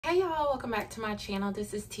Hey y'all, welcome back to my channel.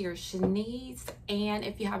 This is TearaShanice, and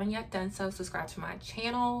if you haven't yet done so, subscribe to my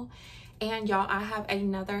channel. And y'all, I have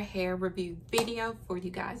another hair review video for you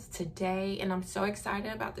guys today, and I'm so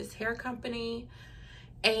excited about this hair company.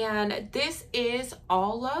 And this is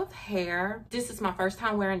Allove hair. This is my first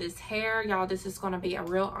time wearing this hair, y'all. This is going to be a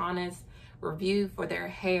real honest review for their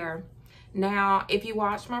hair. Now, if you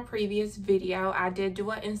watched my previous video, I did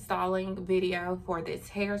do an installing video for this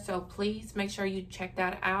hair, so please make sure you check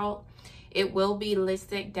that out. It will be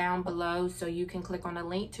listed down below, so you can click on the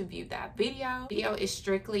link to view that video. The video is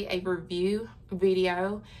strictly a review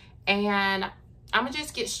video, and I'm gonna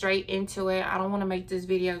just get straight into it. I don't want to make this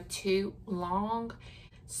video too long,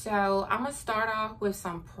 so I'm gonna start off with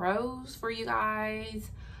some pros for you guys.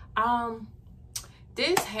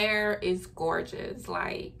 This hair is gorgeous.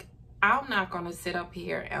 Like, I'm not gonna sit up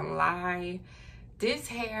here and lie. This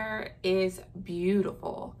hair is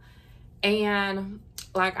beautiful, and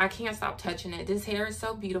like, I can't stop touching it. This hair is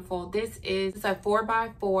so beautiful. This is a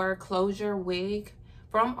 4x4 closure wig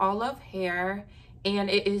from Allove hair, and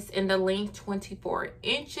it is in the length 24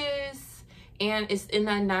 inches, and it's in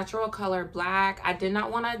the natural color black. I did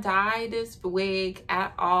not want to dye this wig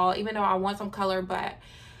at all, even though I want some color, but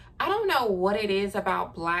I don't know what it is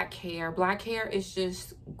about black hair. Black hair is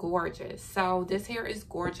just gorgeous. So this hair is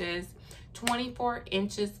gorgeous, 24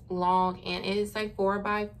 inches long, and it is a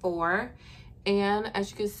 4x4. And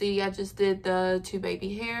as you can see, I just did the two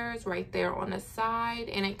baby hairs right there on the side,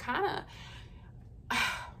 and it kind of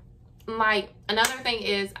like, another thing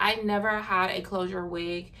is, I never had a closure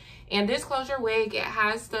wig, and this closure wig, it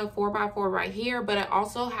has the 4x4 right here, but it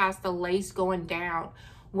also has the lace going down,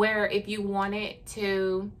 where if you wanted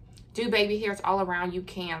to do baby hairs all around, you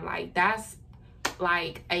can. Like, that's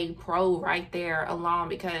like a pro right there alone,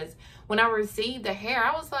 because when I received the hair,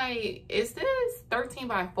 I was like, is this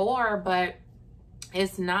 13x4? But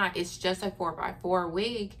it's not. It's just a 4x4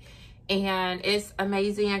 wig, and it's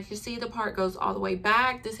amazing. As you see, the part goes all the way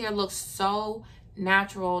back. This hair looks so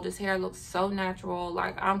natural. This hair looks so natural.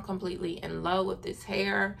 Like, I'm completely in love with this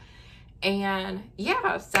hair. And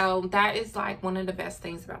yeah, so that is like one of the best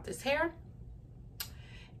things about this hair.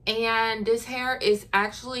 And this hair is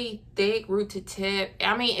actually thick root to tip.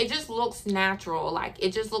 I mean, it just looks natural. Like,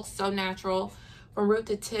 it just looks so natural from root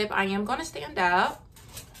to tip. I am going to stand up.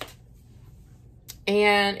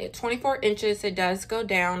 And at 24 inches, it does go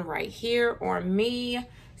down right here on me.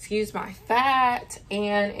 Excuse my fat.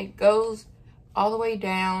 And it goes all the way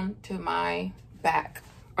down to my back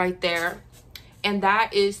right there. And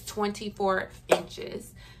that is 24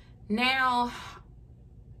 inches. Now,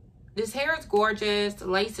 this hair is gorgeous. The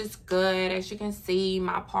lace is good. As you can see,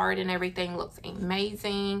 my part and everything looks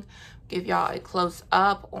amazing. Give y'all a close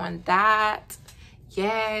up on that.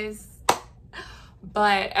 Yes.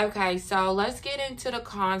 But okay, so let's get into the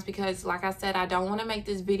cons, because like I said, I don't want to make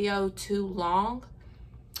this video too long.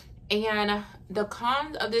 And the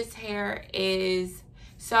cons of this hair is,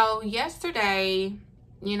 so yesterday,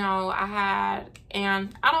 you know, I had,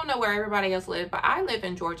 and I don't know where everybody else lives, but I live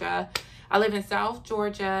in Georgia. I live in South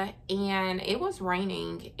Georgia, and it was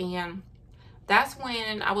raining, and that's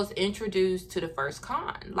when I was introduced to the first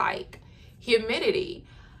con, like humidity.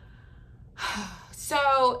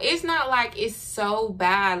 So it's not like it's so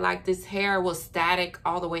bad, like this hair was static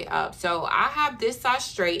all the way up. So I have this side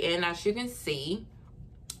straightened, as you can see.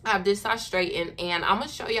 I have this side straightened, and I'm gonna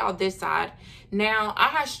show y'all this side. Now, I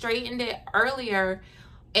had straightened it earlier,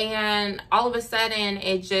 and all of a sudden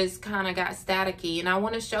it just kind of got staticky, and I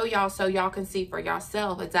want to show y'all so y'all can see for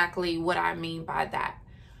yourself exactly what I mean by that.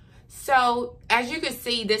 So as you can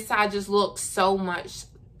see, this side just looks so much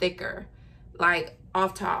thicker, like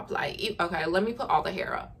off top. Like, okay, let me put all the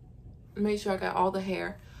hair up, make sure I got all the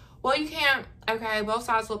hair. Well, you can't, okay, both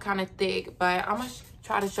sides look kind of thick, but I'm gonna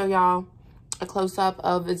try to show y'all a close-up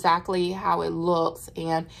of exactly how it looks.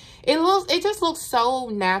 And it just looks so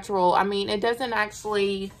natural. I mean, it doesn't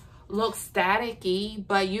actually look staticky,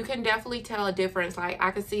 but you can definitely tell a difference. Like,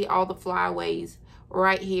 I can see all the flyaways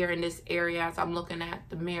right here in this area as I'm looking at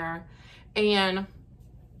the mirror. And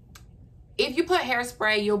if you put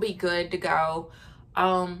hairspray, you'll be good to go.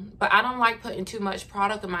 But I don't like putting too much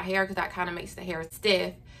product in my hair, because that kind of makes the hair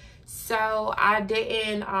stiff. So I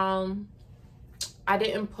didn't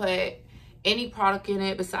put any product in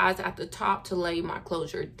it besides at the top to lay my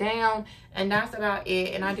closure down, and that's about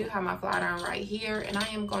it. And I do have my flat iron right here, and I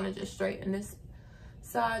am going to just straighten this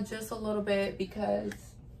side just a little bit, because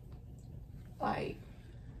like,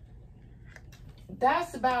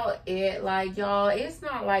 that's about it. Like, y'all, it's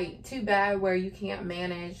not like too bad where you can't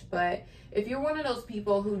manage, but if you're one of those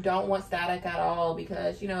people who don't want static at all,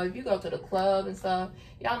 because, you know, if you go to the club and stuff,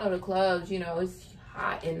 y'all know the clubs, you know, it's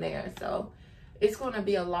hot in there. So it's going to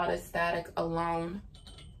be a lot of static alone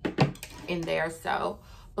in there. So,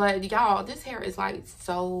 but y'all, this hair is like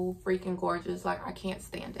so freaking gorgeous. Like, I can't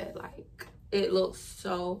stand it. Like, it looks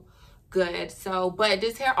so good. So, but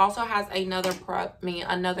this hair also has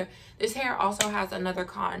another this hair also has another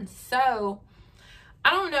con. So I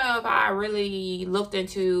don't know if I really looked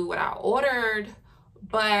into what I ordered,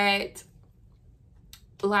 but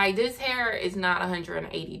like, this hair is not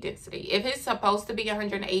 180 density. If it's supposed to be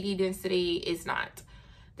 180 density, it's not.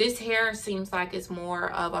 This hair seems like it's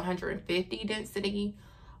more of 150 density,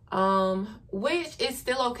 which is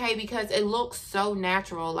still okay because it looks so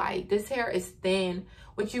natural. Like, this hair is thin,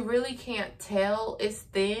 which you really can't tell it's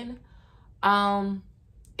thin.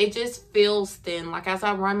 It just feels thin. Like, as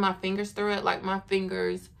I run my fingers through it, like, my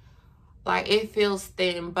fingers, like, it feels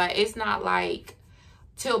thin, but it's not like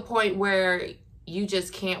to a point where you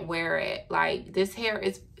just can't wear it. Like, this hair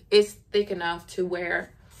is thick enough to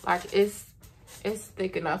wear. Like, it's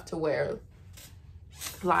thick enough to wear.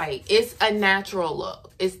 Like, it's a natural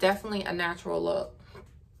look. It's definitely a natural look.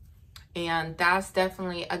 And that's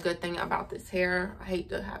definitely a good thing about this hair. I hate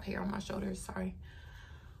to have hair on my shoulders, sorry.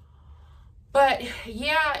 But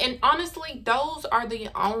yeah, and honestly, those are the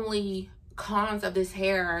only cons of this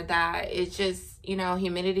hair, that it's just, you know,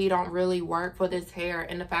 humidity don't really work for this hair,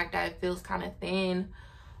 and the fact that it feels kind of thin,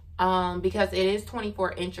 because it is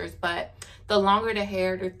 24 inches, but the longer the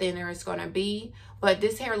hair, the thinner it's going to be. But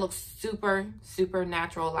this hair looks super, super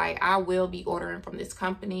natural. Like, I will be ordering from this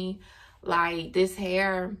company. Like, this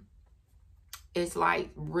hair is like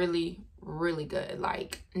really, really good.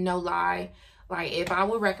 Like, no lie. Like, if I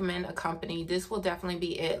would recommend a company, this will definitely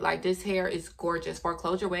be it. Like, this hair is gorgeous for a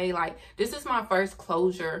closure wig. Like, this is my first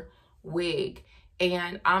closure wig,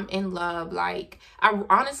 and I'm in love. Like,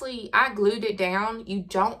 I glued it down. You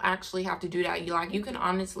don't actually have to do that. You can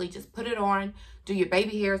honestly just put it on, do your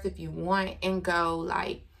baby hairs if you want, and go.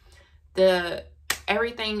 Like,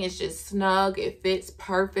 everything is just snug. It fits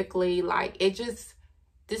perfectly. Like, this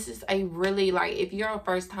is a really, like, if you're a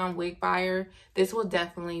first time wig buyer, this will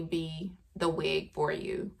definitely be the wig for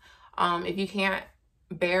you. If you can't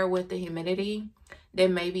bear with the humidity,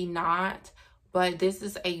 then maybe not, but this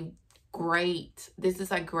is a great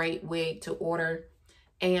wig to order,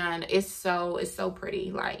 and it's so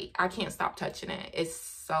pretty. Like, I can't stop touching it. It's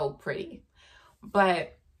so pretty.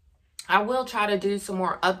 But I will try to do some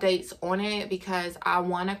more updates on it because I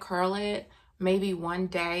want to curl it maybe one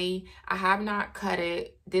day. I have not cut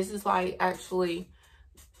it. This is like, actually,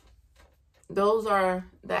 those are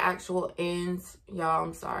the actual ends. Y'all,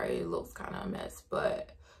 I'm sorry, it looks kind of a mess, but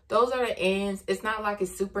those are the ends. It's not like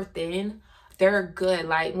it's super thin. They're good.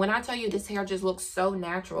 Like, when I tell you this hair just looks so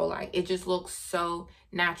natural, like, it just looks so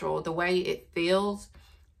natural. The way it feels,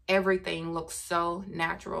 everything looks so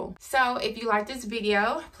natural. So if you like this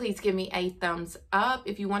video, please give me a thumbs up.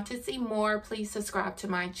 If you want to see more, please subscribe to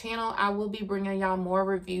my channel. I will be bringing y'all more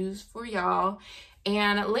reviews for y'all.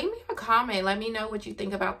 And leave me a comment. Let me know what you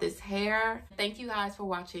think about this hair. Thank you guys for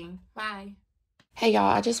watching. Bye. Hey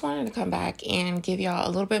y'all, I just wanted to come back and give y'all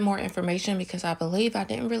a little bit more information because I believe I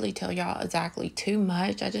didn't really tell y'all exactly too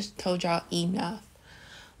much. I just told y'all enough.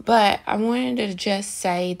 But I wanted to just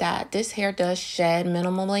say that this hair does shed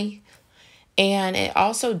minimally, and it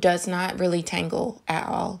also does not really tangle at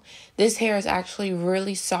all. This hair is actually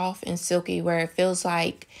really soft and silky, where it feels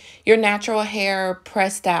like your natural hair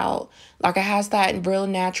pressed out. Like, it has that real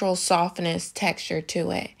natural softness texture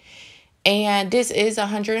to it. And this is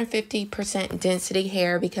 150% density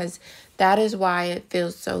hair because that is why it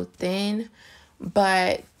feels so thin.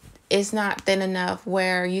 But it's not thin enough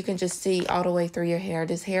where you can just see all the way through your hair.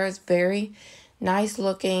 This hair is very nice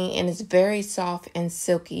looking, and it's very soft and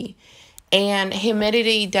silky. And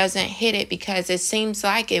humidity doesn't hit it because it seems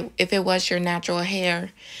like if it was your natural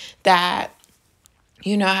hair, that,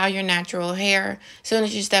 you know how your natural hair, as soon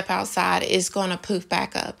as you step outside, is going to poof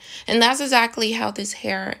back up. And that's exactly how this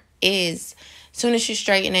hair is. As soon as you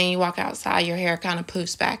straighten and you walk outside, your hair kind of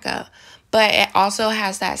poofs back up. But it also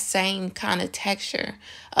has that same kind of texture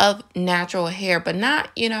of natural hair, but not,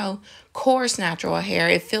 you know, coarse natural hair.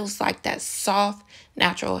 It feels like that soft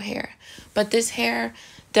natural hair. But this hair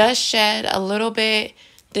does shed a little bit.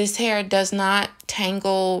 This hair does not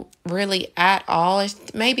tangle really at all.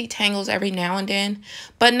 It maybe tangles every now and then,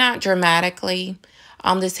 but not dramatically.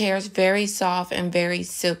 This hair is very soft and very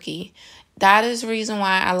silky. That is the reason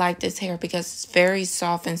why I like this hair, because it's very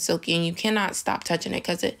soft and silky, and you cannot stop touching it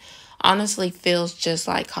because it honestly feels just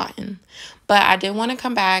like cotton. But I did want to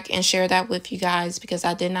come back and share that with you guys because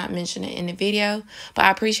I did not mention it in the video. But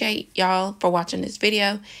I appreciate y'all for watching this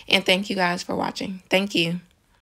video, and thank you guys for watching. Thank you.